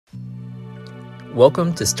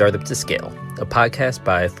Welcome to Startup to Scale, a podcast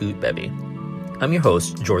by Food Bevy. I'm your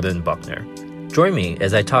host, Jordan Buckner. Join me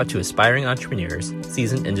as I talk to aspiring entrepreneurs,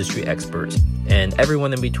 seasoned industry experts, and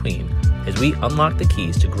everyone in between as we unlock the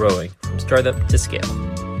keys to growing from startup to scale.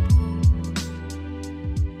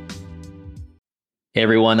 Hey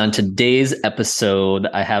everyone, on today's episode,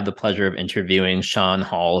 I have the pleasure of interviewing Sean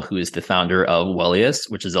Hall, who is the founder of Wellius,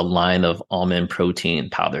 which is a line of almond protein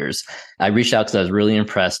powders. I reached out because I was really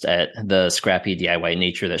impressed at the scrappy DIY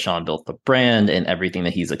nature that Sean built the brand and everything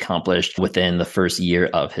that he's accomplished within the first year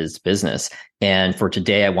of his business. And for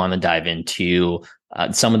today, I want to dive into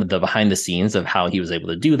some of the behind the scenes of how he was able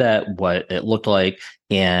to do that, what it looked like,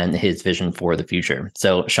 and his vision for the future.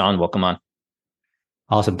 So Sean, welcome on.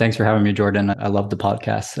 Awesome. Thanks for having me, Jordan. I love the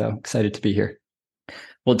podcast, so excited to be here.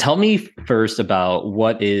 Well, tell me first about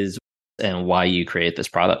what is and why you create this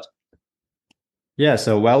product. Yeah,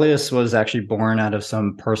 so Wellius was actually born out of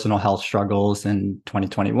some personal health struggles in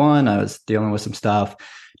 2021. I was dealing with some stuff,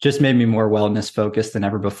 just made me more wellness focused than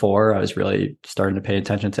ever before. I was really starting to pay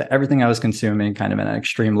attention to everything I was consuming, kind of at an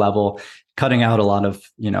extreme level, cutting out a lot of,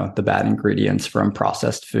 the bad ingredients from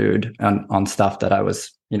processed food on stuff that I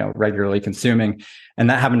was, regularly consuming. And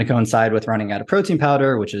that happened to coincide with running out of protein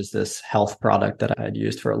powder, which is this health product that I had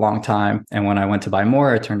used for a long time. And when I went to buy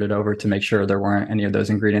more, I turned it over to make sure there weren't any of those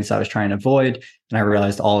ingredients I was trying to avoid. And I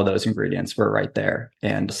realized all of those ingredients were right there.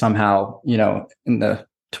 And somehow, in the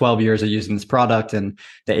 12 years of using this product and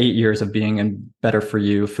the 8 years of being in Better For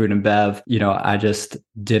You Food and Bev, I just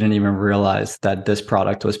didn't even realize that this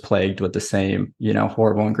product was plagued with the same,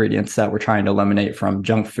 horrible ingredients that we're trying to eliminate from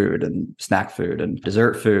junk food and snack food and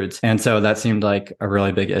dessert foods. And so that seemed like a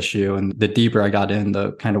really big issue. And the deeper I got in,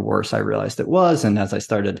 the kind of worse I realized it was. And as I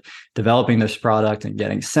started developing this product and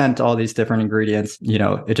getting sent all these different ingredients,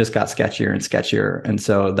 it just got sketchier and sketchier. And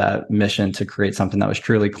so that mission to create something that was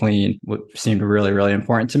truly clean seemed really, really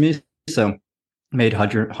important to me. So made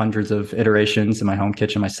hundreds of iterations in my home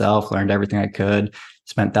kitchen myself, learned everything I could,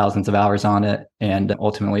 spent thousands of hours on it, and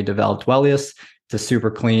ultimately developed Wellius. It's a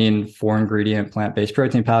super clean 4-ingredient plant-based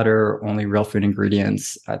protein powder, only real food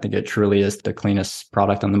ingredients. I think it truly is the cleanest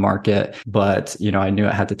product on the market, but I knew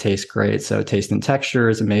it had to taste great. So taste and texture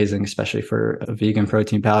is amazing, especially for a vegan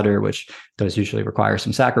protein powder, which those usually require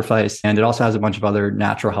some sacrifice. And it also has a bunch of other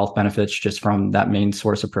natural health benefits just from that main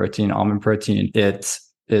source of protein, almond protein. It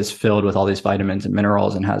is filled with all these vitamins and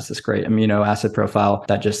minerals and has this great amino acid profile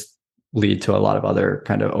that just lead to a lot of other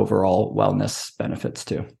kind of overall wellness benefits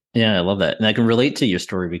too. Yeah, I love that. And I can relate to your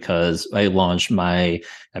story because I launched my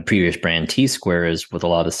previous brand T Squares with a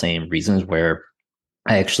lot of the same reasons where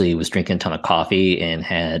I actually was drinking a ton of coffee and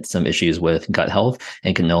had some issues with gut health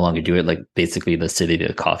and could no longer do it. Like basically the acidity of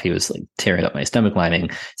the coffee was like tearing up my stomach lining.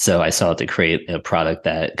 So I sought to create a product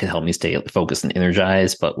that could help me stay focused and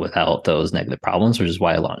energized, but without those negative problems, which is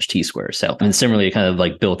why I launched T Square. So, and similarly, kind of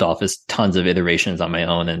like built off as tons of iterations on my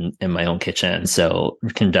own and in my own kitchen. So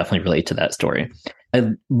can definitely relate to that story. I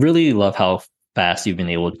really love how fast you've been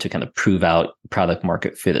able to kind of prove out product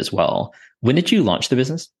market fit as well. When did you launch the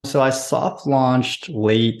business? So I soft launched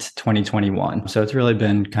late 2021. So it's really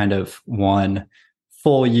been kind of one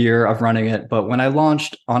full year of running it. But when I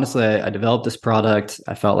launched, honestly, I developed this product.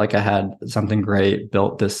 I felt like I had something great,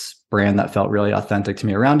 built this brand that felt really authentic to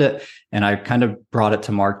me around it. And I kind of brought it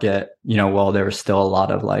to market, while there was still a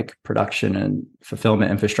lot of like production and fulfillment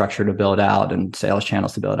infrastructure to build out and sales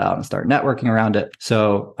channels to build out and start networking around it.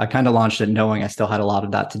 So I kind of launched it knowing I still had a lot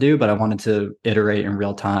of that to do, but I wanted to iterate in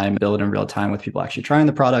real time, build in real time with people actually trying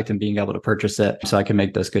the product and being able to purchase it so I can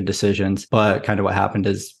make those good decisions. But kind of what happened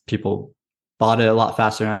is people bought it a lot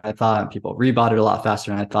faster than I thought, and people rebought it a lot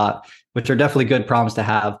faster than I thought, which are definitely good problems to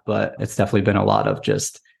have, but it's definitely been a lot of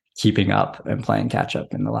just keeping up and playing catch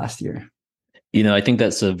up in the last year. I think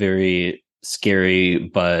that's a very scary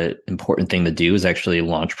but important thing to do is actually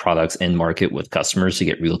launch products in market with customers to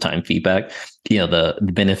get real-time feedback. The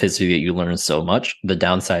benefits of it, you learn so much. The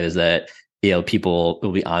downside is that people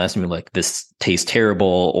will be honest and be like, this tastes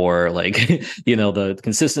terrible, or like, the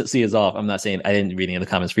consistency is off. I'm not saying I didn't read any of the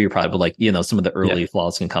comments for your product, but like, some of the early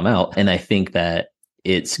flaws can come out. And I think that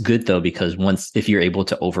it's good though, because if you're able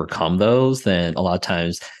to overcome those, then a lot of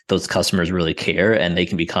times those customers really care and they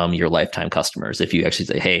can become your lifetime customers. If you actually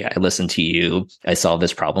say, hey, I listened to you, I solved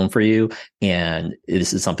this problem for you, and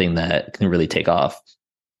this is something that can really take off.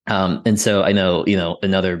 And so I know,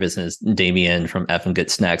 another business, Damien from F and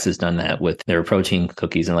Good Snacks, has done that with their protein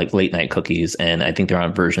cookies and like late night cookies. And I think they're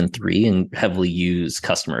on version 3 and heavily use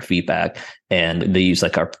customer feedback. And they use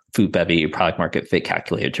like our Food Bevy product market fit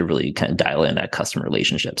calculator to really kind of dial in that customer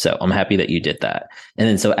relationship. So I'm happy that you did that. And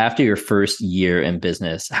then so after your first year in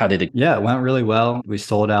business, how did it? Yeah, it went really well. We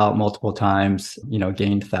sold out multiple times,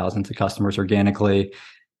 gained thousands of customers organically.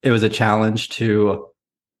 It was a challenge to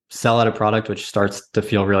sell out a product, which starts to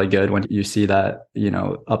feel really good when you see that,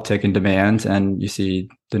 uptick in demand and you see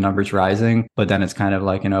the numbers rising. But then it's kind of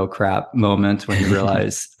like an oh crap moment when you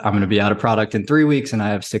realize I'm going to be out of product in 3 weeks and I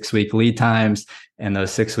have 6-week lead times. And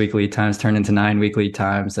those 6-week lead times turn into 9-week lead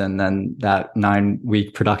times. And then that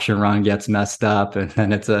 9-week production run gets messed up. And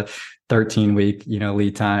then it's a 13-week,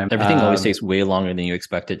 lead time. Everything always takes way longer than you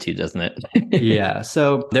expect it to, doesn't it? Yeah.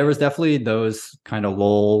 So there was definitely those kind of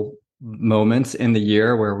lull moments in the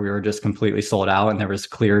year where we were just completely sold out and there was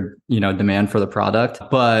clear, demand for the product.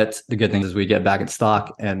 But the good thing is we get back in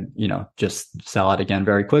stock and, just sell out again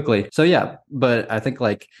very quickly. So yeah, but I think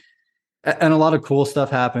and a lot of cool stuff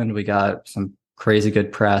happened. We got some crazy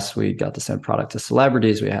good press. We got to send product to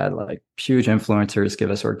celebrities. We had like huge influencers give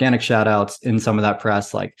us organic shout outs in some of that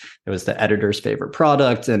press. Like it was the editor's favorite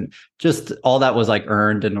product and just all that was like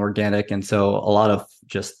earned and organic. And so a lot of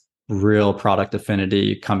just real product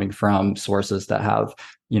affinity coming from sources that have,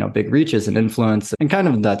 big reaches and influence and kind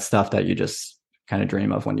of that stuff that you just kind of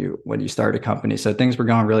dream of when you start a company. So things were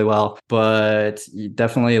going really well, but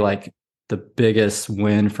definitely like the biggest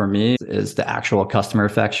win for me is the actual customer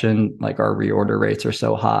affection. Like our reorder rates are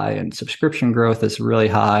so high and subscription growth is really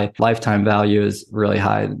high. Lifetime value is really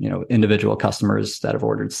high. Individual customers that have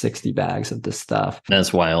ordered 60 bags of this stuff.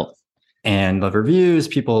 That's wild. And the reviews,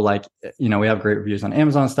 people like, we have great reviews on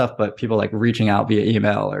Amazon stuff, but people like reaching out via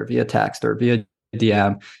email or via text or via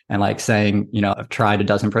DM and like saying, I've tried a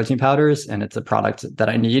dozen protein powders and it's a product that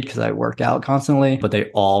I need because I work out constantly, but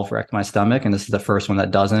they all wreck my stomach. And this is the first one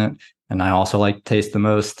that doesn't. And I also like taste the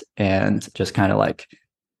most and just kind of like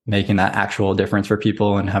making that actual difference for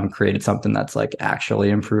people and having created something that's like actually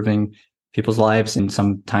improving people's lives in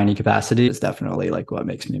some tiny capacity is definitely like what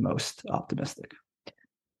makes me most optimistic.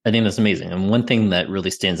 I think that's amazing. And one thing that really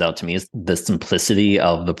stands out to me is the simplicity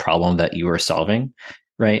of the problem that you are solving,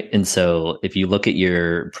 right? And so if you look at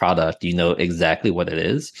your product, you know exactly what it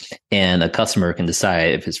is, and a customer can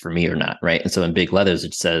decide if it's for me or not, right? And so in big letters,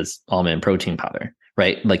 it says almond protein powder,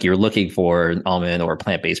 right? Like you're looking for an almond or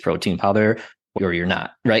plant-based protein powder, or you're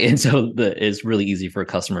not, right? And so it's really easy for a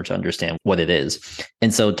customer to understand what it is.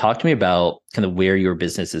 And so talk to me about kind of where your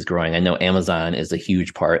business is growing. I know Amazon is a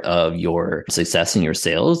huge part of your success and your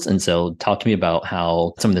sales. And so talk to me about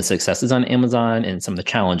how some of the successes on Amazon and some of the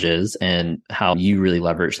challenges and how you really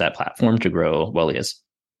leverage that platform to grow Wellius.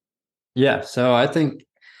 Yeah. So I think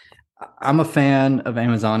I'm a fan of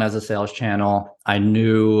Amazon as a sales channel. I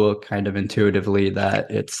knew kind of intuitively that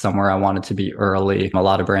it's somewhere I wanted to be early. A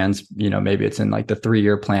lot of brands, maybe it's in like the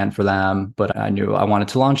 3-year plan for them, but I knew I wanted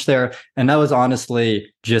to launch there. And that was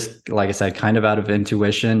honestly just, like I said, kind of out of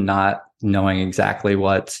intuition, not knowing exactly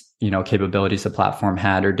what, capabilities the platform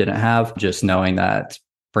had or didn't have, just knowing that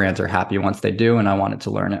brands are happy once they do. And I wanted to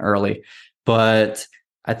learn it early. But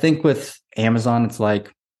I think with Amazon, it's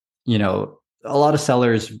like, a lot of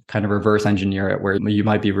sellers kind of reverse engineer it where you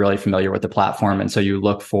might be really familiar with the platform. And so you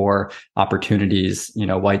look for opportunities,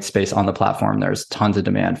 white space on the platform. There's tons of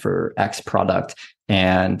demand for X product.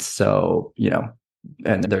 And so,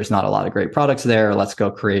 and there's not a lot of great products there. Let's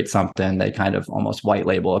go create something. They kind of almost white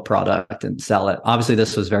label a product and sell it. Obviously,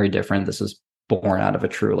 this was very different. This was born out of a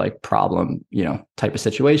true like problem, type of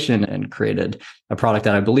situation and created a product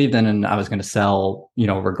that I believed in and I was going to sell,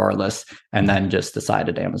 regardless. And then just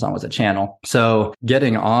decided Amazon was a channel. So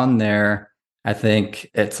getting on there, I think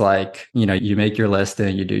it's like, you make your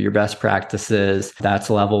listing, you do your best practices. That's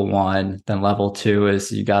level 1. Then level 2 is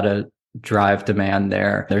you got to drive demand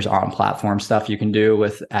there. There's on-platform stuff you can do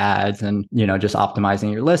with ads and, just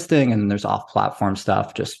optimizing your listing. And then there's off-platform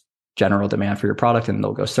stuff, just general demand for your product, and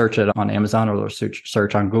they'll go search it on Amazon or they'll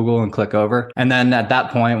search on Google and click over. And then at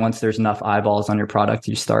that point, once there's enough eyeballs on your product,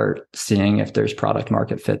 you start seeing if there's product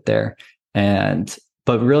market fit there.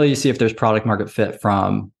 But really you see if there's product market fit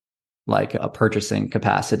from like a purchasing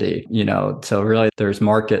capacity, so really there's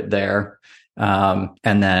market there. And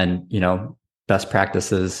then, best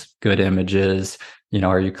practices, good images,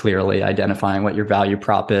 are you clearly identifying what your value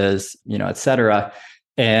prop is, et cetera.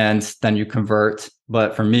 and then you convert.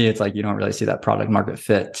 But for me, it's like you don't really see that product market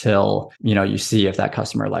fit till, you know, you see if that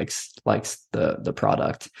customer likes the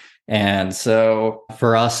product. And so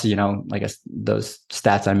for us, you know, I guess those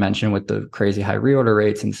stats I mentioned with the crazy high reorder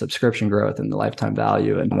rates and subscription growth and the lifetime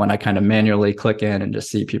value. And when I kind of manually click in and just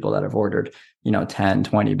see people that have ordered, you know, 10,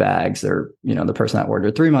 20 bags, or, you know, the person that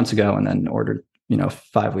ordered 3 months ago and then ordered, you know,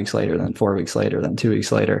 5 weeks later, then 4 weeks later, then 2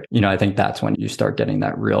 weeks later, you know, I think that's when you start getting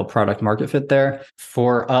that real product market fit there.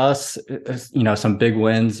 For us, you know, some big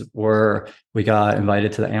wins were we got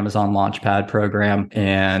invited to the Amazon Launchpad program.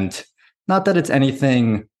 And not that it's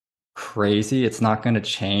anything crazy, it's not going to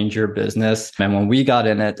change your business. And when we got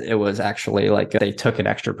in it, it was actually like they took an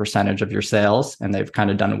extra percentage of your sales, and they've kind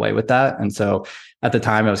of done away with that. And so at the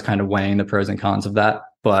time, I was kind of weighing the pros and cons of that.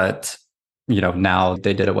 But, you know, now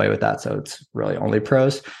they did away with that. So it's really only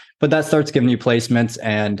pros. But that starts giving you placements.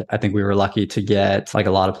 And I think we were lucky to get like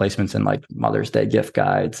a lot of placements in like Mother's Day gift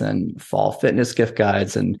guides and fall fitness gift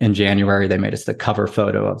guides. And in January, they made us the cover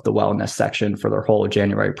photo of the wellness section for their whole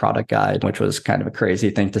January product guide, which was kind of a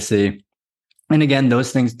crazy thing to see. And again,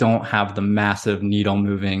 those things don't have the massive needle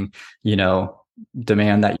moving, you know,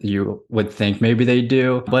 demand that you would think maybe they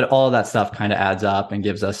do, but all of that stuff kind of adds up and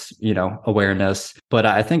gives us, you know, awareness. But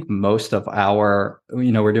I think most of our,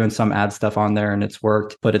 you know, we're doing some ad stuff on there and it's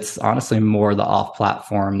worked, but it's honestly more the off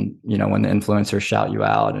platform, you know, when the influencers shout you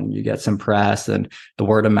out and you get some press and the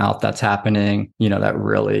word of mouth that's happening, you know, that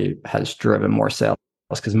really has driven more sales,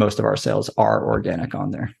 because most of our sales are organic on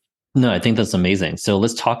there. No, I think that's amazing. So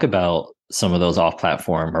let's talk about some of those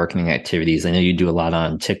off-platform marketing activities. I know you do a lot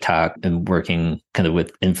on TikTok and working kind of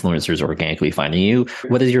with influencers organically finding you.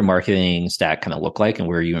 What does your marketing stack kind of look like, and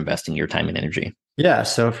where are you investing your time and energy? Yeah.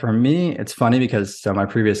 So for me, it's funny because my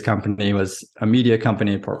previous company was a media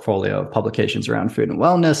company, portfolio of publications around food and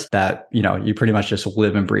wellness that, you know, you pretty much just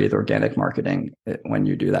live and breathe organic marketing when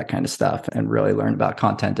you do that kind of stuff and really learn about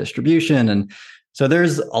content distribution. And so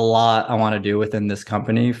there's a lot I want to do within this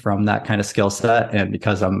company from that kind of skill set. And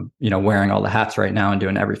because I'm, you know, wearing all the hats right now and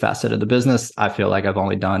doing every facet of the business, I feel like I've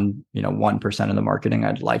only done, you know, 1% of the marketing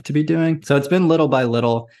I'd like to be doing. So it's been little by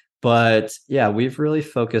little. But yeah, we've really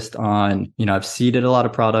focused on, you know, I've seeded a lot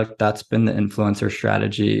of product. That's been the influencer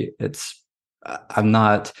strategy. I'm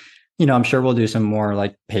not, you know, I'm sure we'll do some more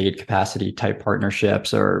like paid capacity type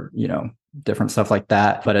partnerships or, you know, different stuff like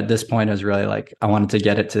that. But at this point, it was really like, I wanted to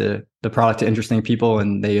get it to the product to interesting people,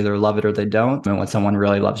 and they either love it or they don't. And when someone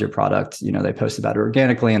really loves your product, you know, they post about it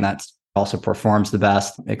organically, and that's also performs the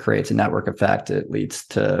best. It creates a network effect. It leads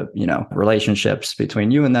to, you know, relationships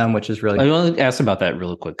between you and them, which is really. I want to ask about that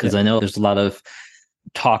really quick, because I know there's a lot of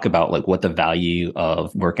talk about like what the value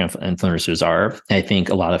of working with influencers are. I think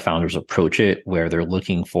a lot of founders approach it where they're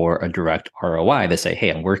looking for a direct ROI. They say, hey,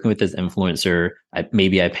 I'm working with this influencer.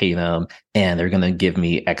 Maybe I pay them and they're going to give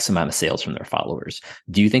me X amount of sales from their followers.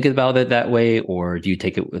 Do you think about it that way, or do you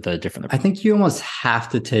take it with a different approach? I think you almost have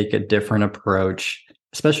to take a different approach,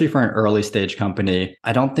 especially for an early stage company.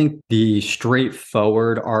 I don't think the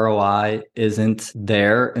straightforward ROI isn't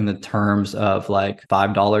there in the terms of like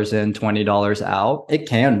 $5 in, $20 out. It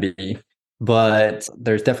can be, but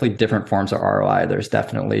there's definitely different forms of ROI. There's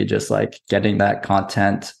definitely just like getting that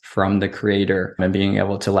content from the creator and being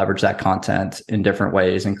able to leverage that content in different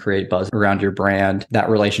ways and create buzz around your brand. That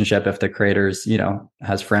relationship, if the creator's, you know,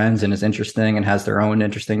 has friends and is interesting and has their own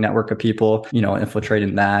interesting network of people, you know,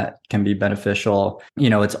 infiltrating that can be beneficial. You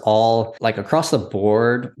know, it's all like across the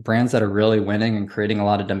board, brands that are really winning and creating a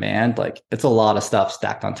lot of demand, like it's a lot of stuff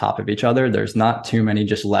stacked on top of each other. There's not too many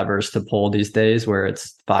just levers to pull these days where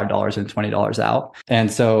it's $5 and $20 out.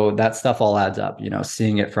 And so that stuff all adds up, you know,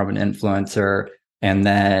 seeing it from an influencer and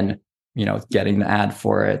then, you know, getting the ad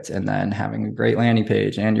for it and then having a great landing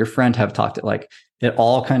page and your friend have talked it, like it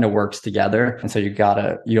all kind of works together. And so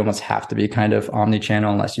you almost have to be kind of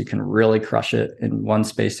omni-channel unless you can really crush it in one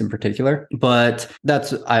space in particular. But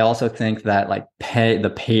I also think that like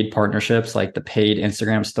the paid partnerships, like the paid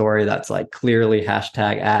Instagram story, that's like clearly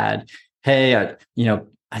hashtag ad. Hey, you know,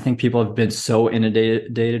 I think people have been so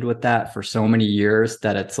inundated with that for so many years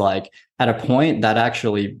that it's like at a point that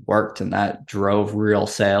actually worked and that drove real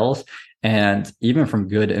sales. And even from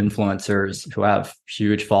good influencers who have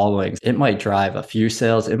huge followings, it might drive a few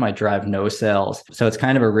sales, it might drive no sales. So it's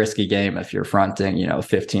kind of a risky game if you're fronting, you know,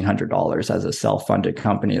 $1,500 as a self-funded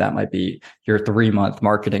company. That might be your 3-month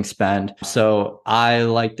marketing spend. So I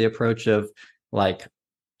like the approach of like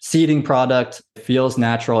seeding product. Feels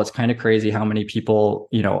natural. It's kind of crazy how many people,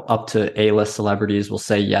 you know, up to A-list celebrities will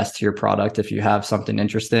say yes to your product if you have something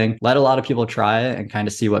interesting. Let a lot of people try it and kind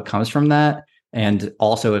of see what comes from that. And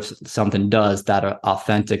also if something does, that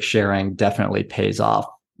authentic sharing definitely pays off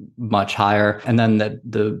much higher. And then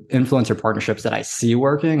the influencer partnerships that I see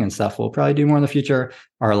working and stuff we'll probably do more in the future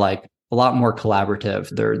are like a lot more collaborative.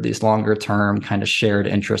 They're these longer term kind of shared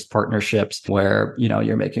interest partnerships where,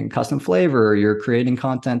 you're making custom flavor, you're creating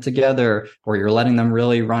content together, or you're letting them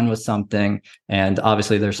really run with something. And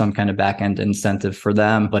obviously there's some kind of back end incentive for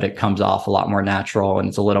them, but it comes off a lot more natural and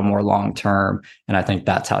it's a little more long term. And I think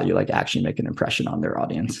that's how you like actually make an impression on their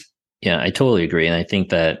audience. Yeah, I totally agree. And I think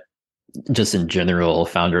that just in general,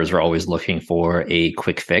 founders are always looking for a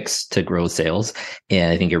quick fix to grow sales.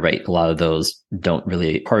 And I think you're right. A lot of those don't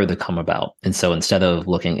really hardly come about. And so instead of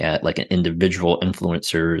looking at like an individual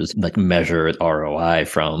influencer's like measured ROI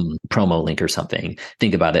from promo link or something,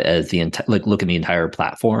 think about it as look at the entire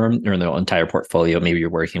platform or the entire portfolio. Maybe you're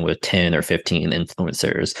working with 10 or 15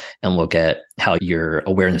 influencers and look at how your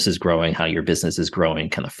awareness is growing, how your business is growing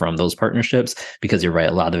kind of from those partnerships. Because you're right.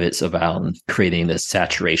 A lot of it's about creating this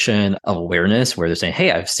saturation of awareness where they're saying,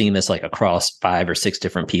 hey, I've seen this like across 5 or 6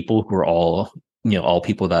 different people who are all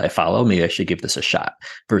people that I follow. Maybe I should give this a shot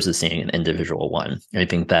versus seeing an individual one. And I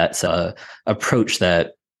think that's a approach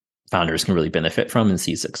that founders can really benefit from and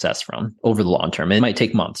see success from over the long term. It might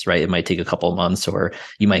take months, right? It might take a couple of months, or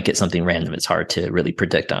you might get something random. It's hard to really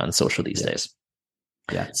predict on social these days.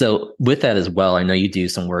 Yeah. So with that as well, I know you do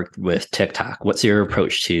some work with TikTok. What's your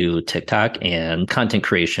approach to TikTok and content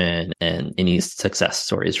creation and any success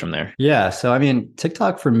stories from there? Yeah. So, I mean,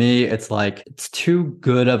 TikTok for me, it's too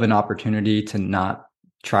good of an opportunity to not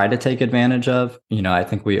try to take advantage of. I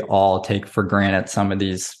think we all take for granted some of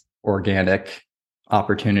these organic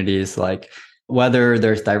opportunities, like whether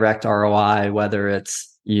there's direct ROI, whether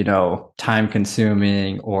it's time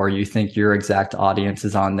consuming, or you think your exact audience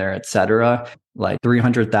is on there, et cetera. Like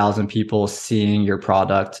 300,000 people seeing your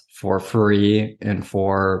product for free and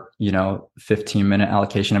for, 15-minute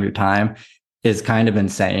allocation of your time is kind of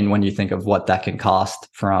insane when you think of what that can cost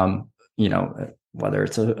from, whether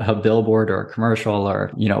it's a billboard or a commercial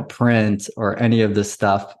or, print or any of this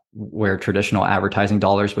stuff where traditional advertising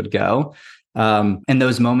dollars would go. And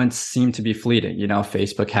those moments seem to be fleeting.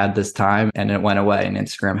 Facebook had this time and it went away, and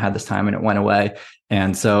Instagram had this time and it went away.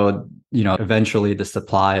 And so, eventually the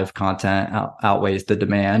supply of content outweighs the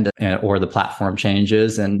demand, or the platform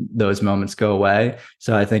changes and those moments go away.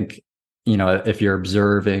 So I think, if you're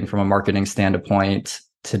observing from a marketing standpoint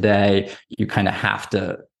today, you kind of have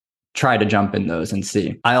to try to jump in those and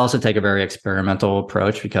see. I also take a very experimental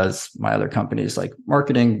approach because my other company is like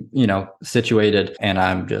marketing, situated, and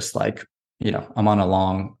I'm just like, I'm on a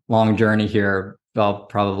long journey here. I'll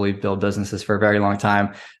probably build businesses for a very long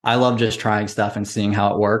time. I love just trying stuff and seeing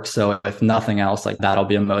how it works. So if nothing else, like that'll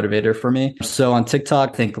be a motivator for me. So on TikTok,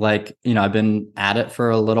 I think I've been at it for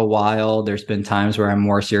a little while. There's been times where I'm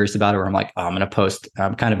more serious about it, where I'm like, oh, I'm going to post.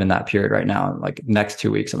 I'm kind of in that period right now. Like next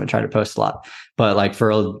 2 weeks, I'm going to try to post a lot. But like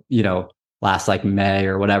for, last like May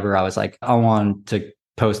or whatever, I was like, I want to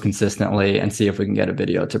post consistently and see if we can get a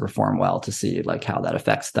video to perform well, to see like how that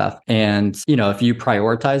affects stuff. And, if you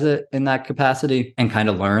prioritize it in that capacity and kind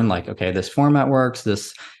of learn like, okay, this format works,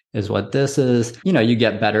 this is what this is, you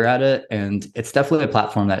get better at it. And it's definitely a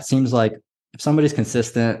platform that seems like if somebody's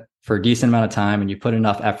consistent for a decent amount of time and you put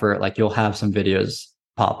enough effort, like you'll have some videos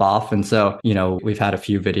pop off. And so, we've had a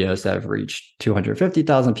few videos that have reached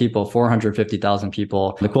 250,000 people, 450,000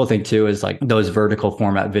 people. The cool thing too is like those vertical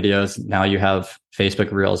format videos. Now you have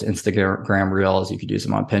Facebook Reels, Instagram Reels, you could use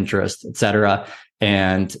them on Pinterest, et cetera.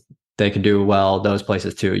 And they could do well those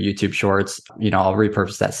places too. YouTube Shorts, I'll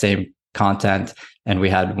repurpose that same content. And we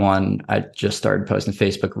had one, I just started posting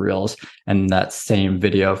Facebook Reels, and that same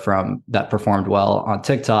video that performed well on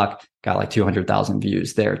TikTok got like 200,000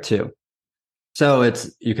 views there too. So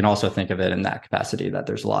you can also think of it in that capacity, that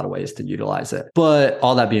there's a lot of ways to utilize it. But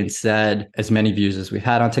all that being said, as many views as we've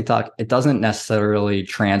had on TikTok, it doesn't necessarily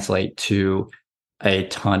translate to a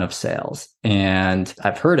ton of sales. And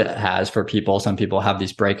I've heard it has for people. Some people have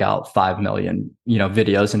these breakout 5 million,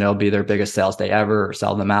 videos, and it'll be their biggest sales day ever, or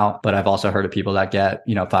sell them out. But I've also heard of people that get,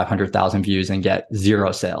 500,000 views and get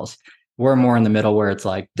 0 sales. We're more in the middle, where it's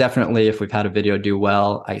like, definitely if we've had a video do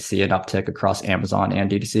well, I see an uptick across Amazon and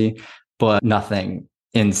D2C. But nothing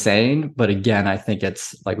insane. But again, I think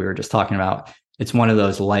it's like we were just talking about, it's one of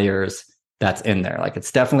those layers that's in there. Like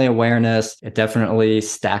it's definitely awareness. It definitely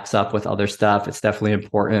stacks up with other stuff. It's definitely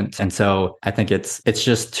important. And so I think it's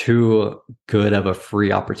just too good of a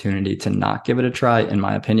free opportunity to not give it a try, in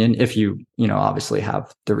my opinion, if you obviously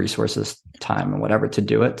have the resources, time and whatever to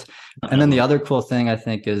do it. And then the other cool thing I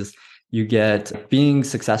think is being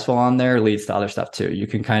successful on there leads to other stuff too. You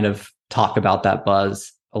can kind of talk about that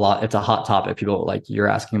buzz it's a hot topic. People like you're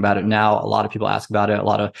asking about it now. A lot of people ask about it. A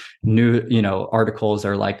lot of new, articles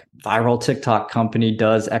are like viral TikTok company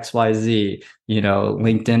does XYZ,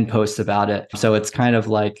 LinkedIn posts about it. So it's kind of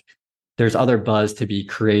like there's other buzz to be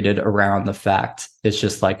created around the fact it's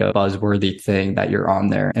just like a buzzworthy thing that you're on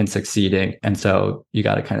there and succeeding. And so you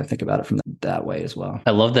got to kind of think about it from that way as well.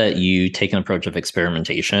 I love that you take an approach of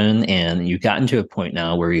experimentation, and you've gotten to a point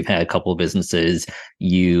now where you've had a couple of businesses,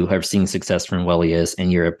 you have seen success from Wellius,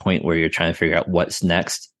 and you're at a point where you're trying to figure out what's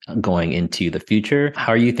next going into the future.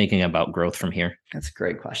 How are you thinking about growth from here? That's a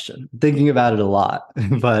great question. Thinking about it a lot,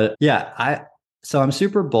 but yeah, so I'm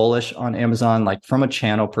super bullish on Amazon. Like from a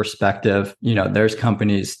channel perspective, there's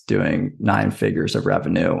companies doing 9 figures of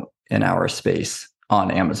revenue in our space on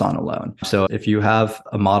Amazon alone. So if you have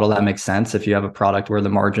a model that makes sense, if you have a product where the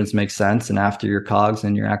margins make sense, and after your COGS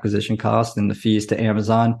and your acquisition costs and the fees to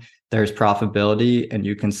Amazon, there's profitability and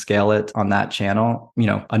you can scale it on that channel,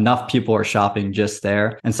 enough people are shopping just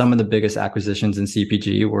there. And some of the biggest acquisitions in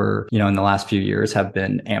CPG were, in the last few years have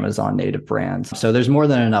been Amazon native brands. So there's more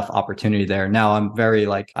than enough opportunity there. Now I'm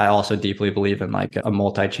I also deeply believe in like a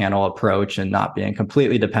multi-channel approach and not being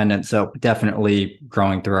completely dependent. So definitely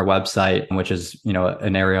growing through our website, which is,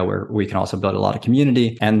 an area where we can also build a lot of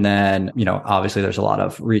community. And then, obviously there's a lot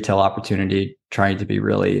of retail opportunity, trying to be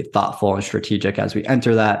really thoughtful and strategic as we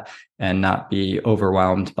enter that and not be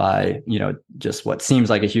overwhelmed by, just what seems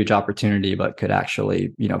like a huge opportunity, but could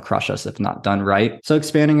actually, crush us if not done right. So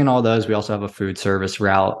expanding in all those, we also have a food service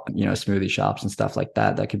route, smoothie shops and stuff like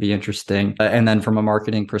that could be interesting. And then from a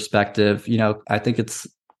marketing perspective, I think it's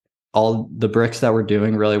all the bricks that we're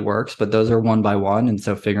doing really works, but those are one by one. And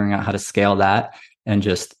so figuring out how to scale that and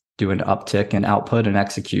just do an uptick in output and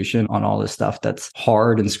execution on all this stuff that's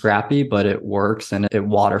hard and scrappy, but it works and it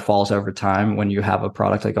waterfalls over time when you have a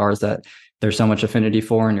product like ours that there's so much affinity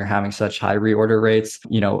for and you're having such high reorder rates,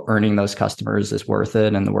 earning those customers is worth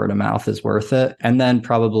it and the word of mouth is worth it. And then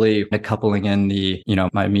probably coupling in the,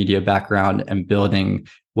 my media background and building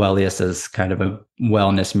Wellius as kind of a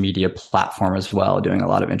wellness media platform as well, doing a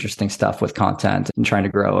lot of interesting stuff with content and trying to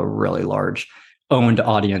grow a really large owned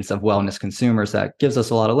audience of wellness consumers that gives us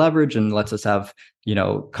a lot of leverage and lets us have,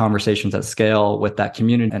 conversations at scale with that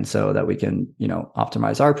community. And so that we can,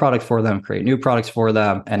 optimize our product for them, create new products for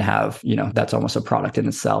them and have, that's almost a product in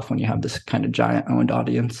itself when you have this kind of giant owned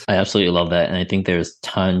audience. I absolutely love that. And I think there's a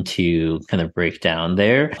ton to kind of break down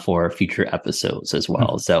there for future episodes as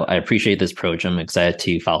well. So I appreciate this approach. I'm excited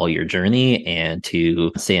to follow your journey and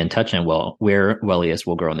to stay in touch and where Wellius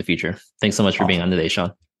will grow in the future. Thanks so much for being on today,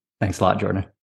 Sean. Thanks a lot, Jordan.